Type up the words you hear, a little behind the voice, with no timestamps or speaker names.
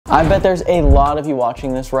I bet there's a lot of you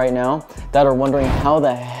watching this right now that are wondering how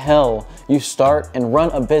the hell you start and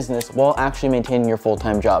run a business while actually maintaining your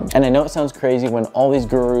full-time job. And I know it sounds crazy when all these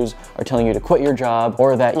gurus are telling you to quit your job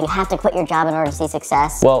or that you have to quit your job in order to see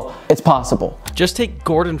success. Well, it's possible. Just take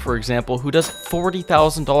Gordon, for example, who does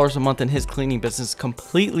 $40,000 a month in his cleaning business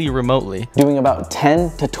completely remotely, doing about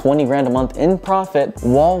 10 to 20 grand a month in profit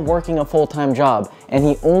while working a full-time job, and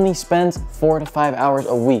he only spends 4 to 5 hours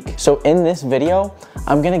a week. So in this video,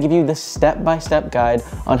 I'm gonna give you the step-by-step guide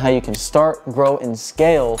on how you can start, grow, and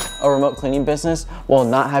scale a remote cleaning business while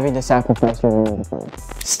not having to sacrifice your remote job.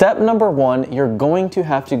 Step number 1, you're going to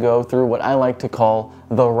have to go through what I like to call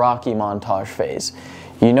the Rocky montage phase.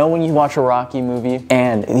 You know when you watch a Rocky movie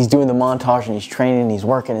and he's doing the montage and he's training and he's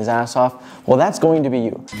working his ass off? Well, that's going to be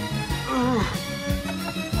you.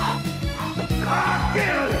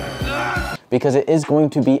 Because it is going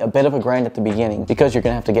to be a bit of a grind at the beginning because you're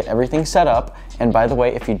gonna have to get everything set up. And by the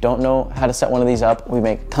way, if you don't know how to set one of these up, we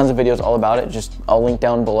make tons of videos all about it. Just I'll link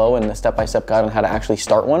down below in the step-by-step guide on how to actually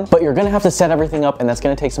start one. But you're gonna have to set everything up, and that's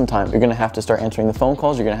gonna take some time. You're gonna have to start answering the phone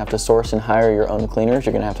calls. You're gonna have to source and hire your own cleaners.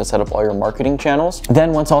 You're gonna have to set up all your marketing channels.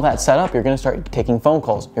 Then once all that's set up, you're gonna start taking phone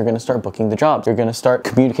calls. You're gonna start booking the jobs. You're gonna start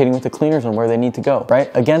communicating with the cleaners on where they need to go,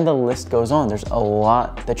 right? Again, the list goes on. There's a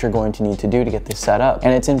lot that you're going to need to do to get this set up.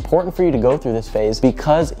 And it's important for you to go through this phase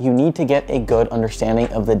because you need to get a good understanding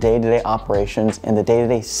of the day-to-day operations and the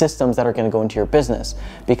day-to-day systems that are going to go into your business.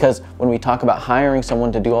 Because when we talk about hiring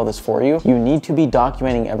someone to do all this for you, you need to be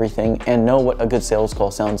documenting everything and know what a good sales call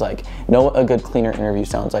sounds like, know what a good cleaner interview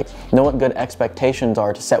sounds like, know what good expectations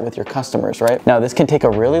are to set with your customers, right? Now, this can take a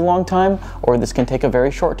really long time or this can take a very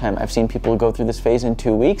short time. I've seen people go through this phase in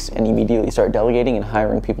 2 weeks and immediately start delegating and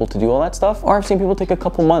hiring people to do all that stuff. Or I've seen people take a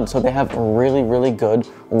couple months so they have really, really good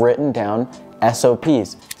written down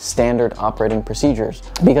SOPs, standard operating procedures.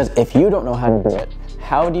 Because if you don't know how to do it,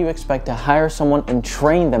 how do you expect to hire someone and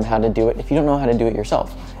train them how to do it if you don't know how to do it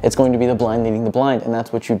yourself? It's going to be the blind leading the blind, and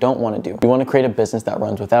that's what you don't want to do. You want to create a business that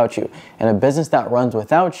runs without you. And a business that runs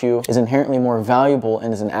without you is inherently more valuable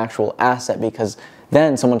and is an actual asset because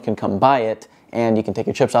then someone can come buy it and you can take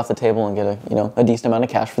your chips off the table and get a decent amount of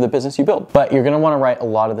cash for the business you build. But you're gonna wanna write a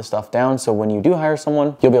lot of this stuff down so when you do hire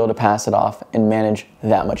someone, you'll be able to pass it off and manage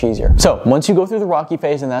that much easier. So once you go through the Rocky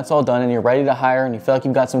phase and that's all done and you're ready to hire and you feel like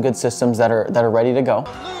you've got some good systems that are ready to go,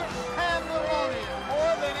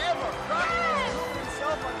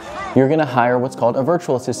 you're gonna hire what's called a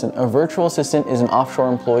virtual assistant. A virtual assistant is an offshore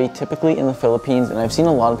employee, typically in the Philippines, and I've seen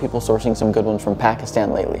a lot of people sourcing some good ones from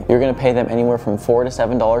Pakistan lately. You're gonna pay them anywhere from $4 to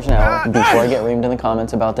 $7 an hour. Before I get reamed in the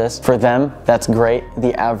comments about this, for them, that's great.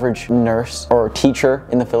 The average nurse or teacher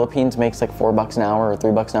in the Philippines makes like $4 an hour or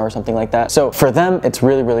 $3 an hour, something like that. So for them, it's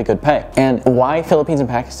really, really good pay. And why Philippines and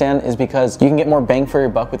Pakistan is because you can get more bang for your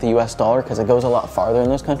buck with the US dollar because it goes a lot farther in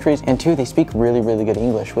those countries. And two, they speak really, really good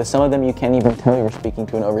English. With some of them, you can't even tell you're speaking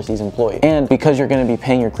to an overseas employee. And because you're going to be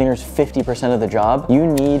paying your cleaners 50% of the job, you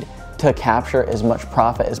need to capture as much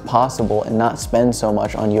profit as possible and not spend so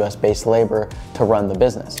much on US-based labor to run the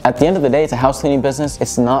business. At the end of the day, it's a house cleaning business.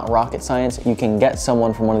 It's not rocket science. You can get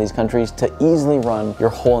someone from one of these countries to easily run your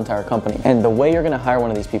whole entire company. And the way you're gonna hire one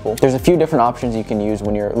of these people, there's a few different options you can use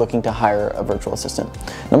when you're looking to hire a virtual assistant.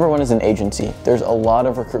 Number one is an agency. There's a lot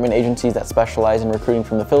of recruitment agencies that specialize in recruiting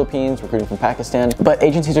from the Philippines, recruiting from Pakistan, but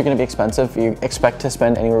agencies are gonna be expensive. You expect to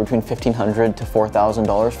spend anywhere between $1,500 to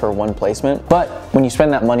 $4,000 for one placement. But when you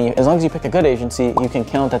spend that money, as long as you pick a good agency, you can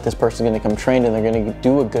count that this person's going to come trained and they're going to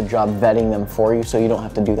do a good job vetting them for you so you don't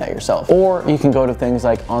have to do that yourself. Or you can go to things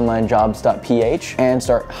like onlinejobs.ph and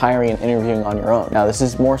start hiring and interviewing on your own. Now this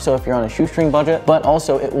is more so if you're on a shoestring budget, but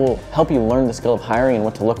also it will help you learn the skill of hiring and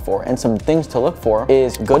what to look for. And some things to look for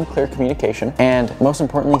is good, clear communication and most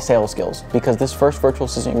importantly, sales skills. Because this first virtual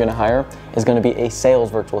assistant you're going to hire is going to be a sales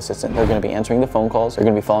virtual assistant. They're going to be answering the phone calls, they're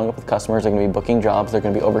going to be following up with customers, they're going to be booking jobs, they're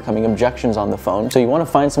going to be overcoming objections on the phone. So you want to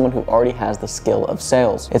find someone who already has the skill of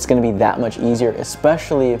sales. It's going to be that much easier,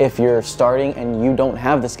 especially if you're starting and you don't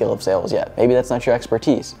have the skill of sales yet. Maybe that's not your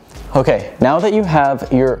expertise. Okay, now that you have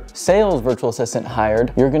your sales virtual assistant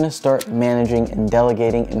hired, you're going to start managing and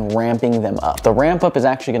delegating and ramping them up. The ramp up is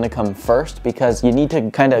actually going to come first because you need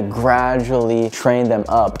to kind of gradually train them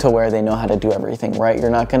up to where they know how to do everything, right? You're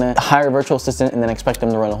not going to hire a virtual assistant and then expect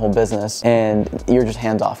them to run a whole business and you're just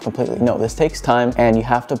hands off completely. No, this takes time and you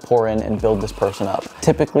have to pour in and build this person up.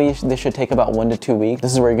 Typically, this should take about 1 to 2 weeks.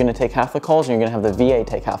 This is where you're going to take half the calls and you're going to have the VA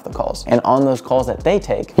take half the calls. And on those calls that they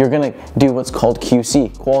take, you're going to do what's called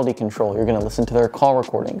QC, quality control. You're going to listen to their call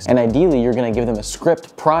recordings. And ideally, you're going to give them a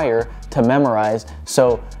script prior to memorize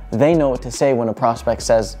so they know what to say when a prospect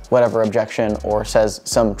says whatever objection or says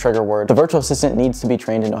some trigger word. The virtual assistant needs to be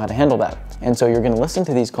trained to know how to handle that. And so you're gonna listen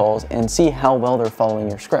to these calls and see how well they're following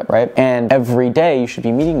your script, right? And every day you should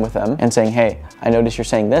be meeting with them and saying, hey, I noticed you're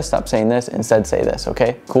saying this, stop saying this, instead say this,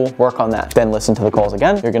 okay? Cool, work on that. Then listen to the calls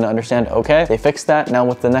again. You're gonna understand, okay, they fixed that, now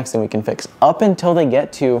what's the next thing we can fix? Up until they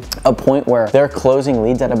get to a point where they're closing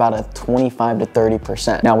leads at about a 25 to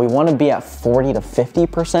 30%. Now we wanna be at 40 to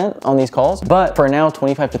 50% on these calls, but for now,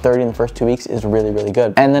 25 to 30 in the first 2 weeks is really, really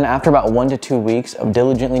good. And then after about 1 to 2 weeks of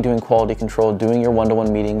diligently doing quality control, doing your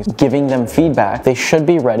one-to-one meetings, giving them feedback, they should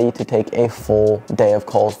be ready to take a full day of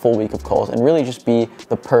calls, full week of calls, and really just be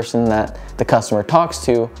the person that the customer talks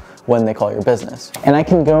to when they call your business. And I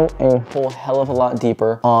can go a whole hell of a lot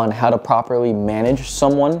deeper on how to properly manage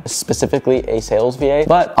someone, specifically a sales VA,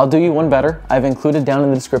 but I'll do you one better. I've included down in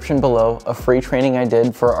the description below a free training I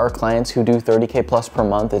did for our clients who do 30K plus per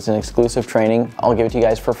month. It's an exclusive training. I'll give it to you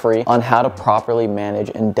guys for free on how to properly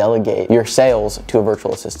manage and delegate your sales to a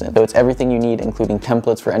virtual assistant. So it's everything you need, including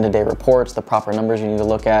templates for end-of-day reports, the proper numbers you need to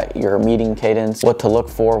look at, your meeting cadence, what to look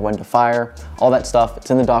for, when to fire, all that stuff.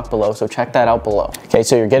 It's in the doc below, so check that out below. Okay,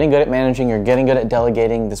 so you're getting good at managing, you're getting good at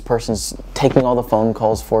delegating. This person's taking all the phone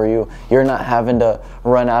calls for you. You're not having to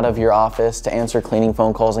run out of your office to answer cleaning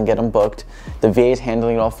phone calls and get them booked. The VA is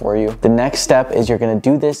handling it all for you. The next step is you're gonna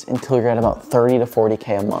do this until you're at about 30 to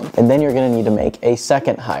 40K a month. And then you're gonna need to make a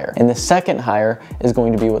second hire. And the second hire is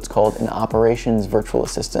going to be what's called an operations virtual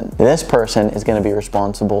assistant. This person is gonna be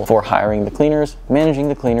responsible for hiring the cleaners, managing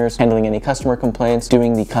the cleaners, handling any customer complaints,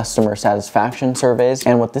 doing the customer satisfaction surveys.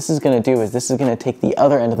 And what this is gonna do is this is gonna take the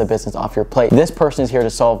other end of the business off your plate. This person is here to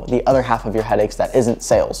solve the other half of your headaches that isn't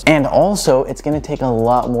sales. And also, it's gonna take a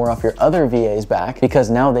lot more off your other VA's back because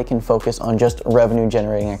now they can focus on just revenue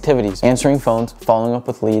generating activities, answering phones, following up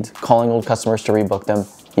with leads, calling old customers to rebook them.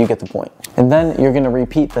 You get the point. And then you're gonna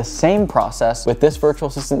repeat the same process with this virtual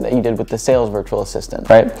assistant that you did with the sales virtual assistant,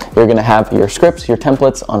 right? You're gonna have your scripts, your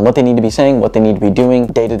templates on what they need to be saying, what they need to be doing,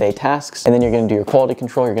 day-to-day tasks, and then you're gonna do your quality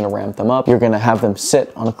control, you're gonna ramp them up, you're gonna have them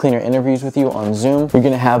sit on cleaner interviews with you on Zoom, you're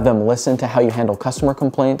gonna have them listen to how you handle customer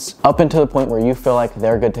complaints, up until the point where you feel like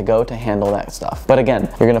they're good to go to handle that stuff. But again,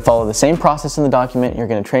 you're gonna follow the same process in the document, you're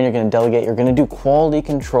gonna train, you're gonna delegate, you're gonna do quality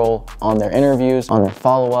control on their interviews, on their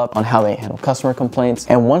follow-up, on how they handle customer complaints,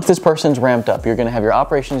 and once this person's ramped up, you're gonna have your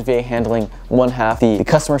operations VA handling one half, the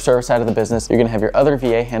customer service side of the business. You're gonna have your other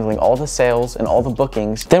VA handling all the sales and all the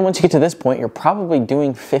bookings. Then once you get to this point, you're probably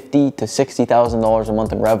doing $50,000 to $60,000 a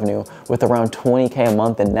month in revenue with around 20K a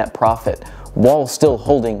month in net profit while still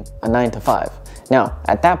holding a 9 to 5. Now,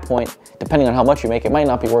 at that point, depending on how much you make, it might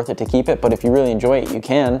not be worth it to keep it, but if you really enjoy it, you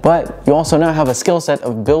can. But you also now have a skill set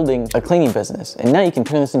of building a cleaning business. And now you can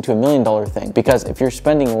turn this into $1 million thing because if you're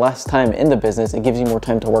spending less time in the business, it gives you more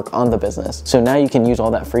time to work on the business. So now you can use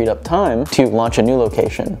all that freed up time to launch a new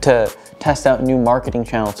location, to test out new marketing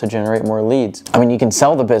channels to generate more leads. I mean, you can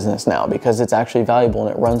sell the business now because it's actually valuable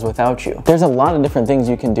and it runs without you. There's a lot of different things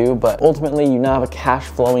you can do, but ultimately you now have a cash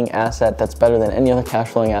flowing asset that's better than any other cash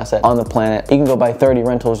flowing asset on the planet. You can go buy 30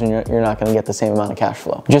 rentals and you're not gonna get the same amount of cash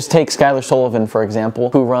flow. Just take Skylar Sullivan, for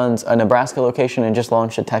example, who runs a Nebraska location and just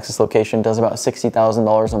launched a Texas location, does about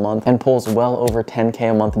 $60,000 a month and pulls well over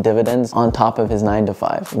 10K a month dividends on top of his 9 to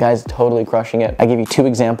 5. The guy's totally crushing it. I give you 2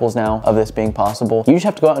 examples now of this being possible. You just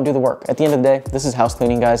have to go out and do the work. At the end of the day, this is house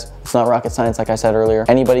cleaning, guys. It's not rocket science, like I said earlier.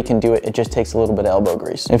 Anybody can do it. It just takes a little bit of elbow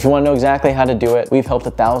grease. And if you want to know exactly how to do it, we've helped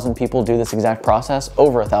 1,000 people do this exact process,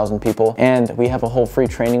 over 1,000 people. And we have a whole free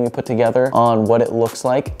training we put together on what it looks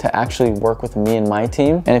like to actually work with me and my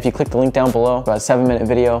team. And if you click the link down below, about a 7-minute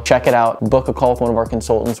video, check it out, book a call with one of our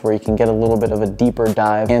consultants where you can get a little bit of a deeper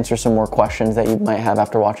dive, answer some more questions that you might have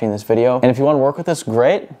after watching this video. And if you want to work with us,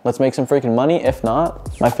 great. Let's make some freaking money. If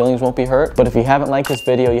not, my feelings won't be hurt. But if you haven't liked this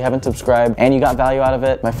video, you haven't subscribed, and you got value out of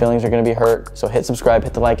it, my feelings are going to be hurt. So hit subscribe,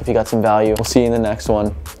 hit the like if you got some value. We'll see you in the next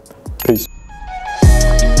one.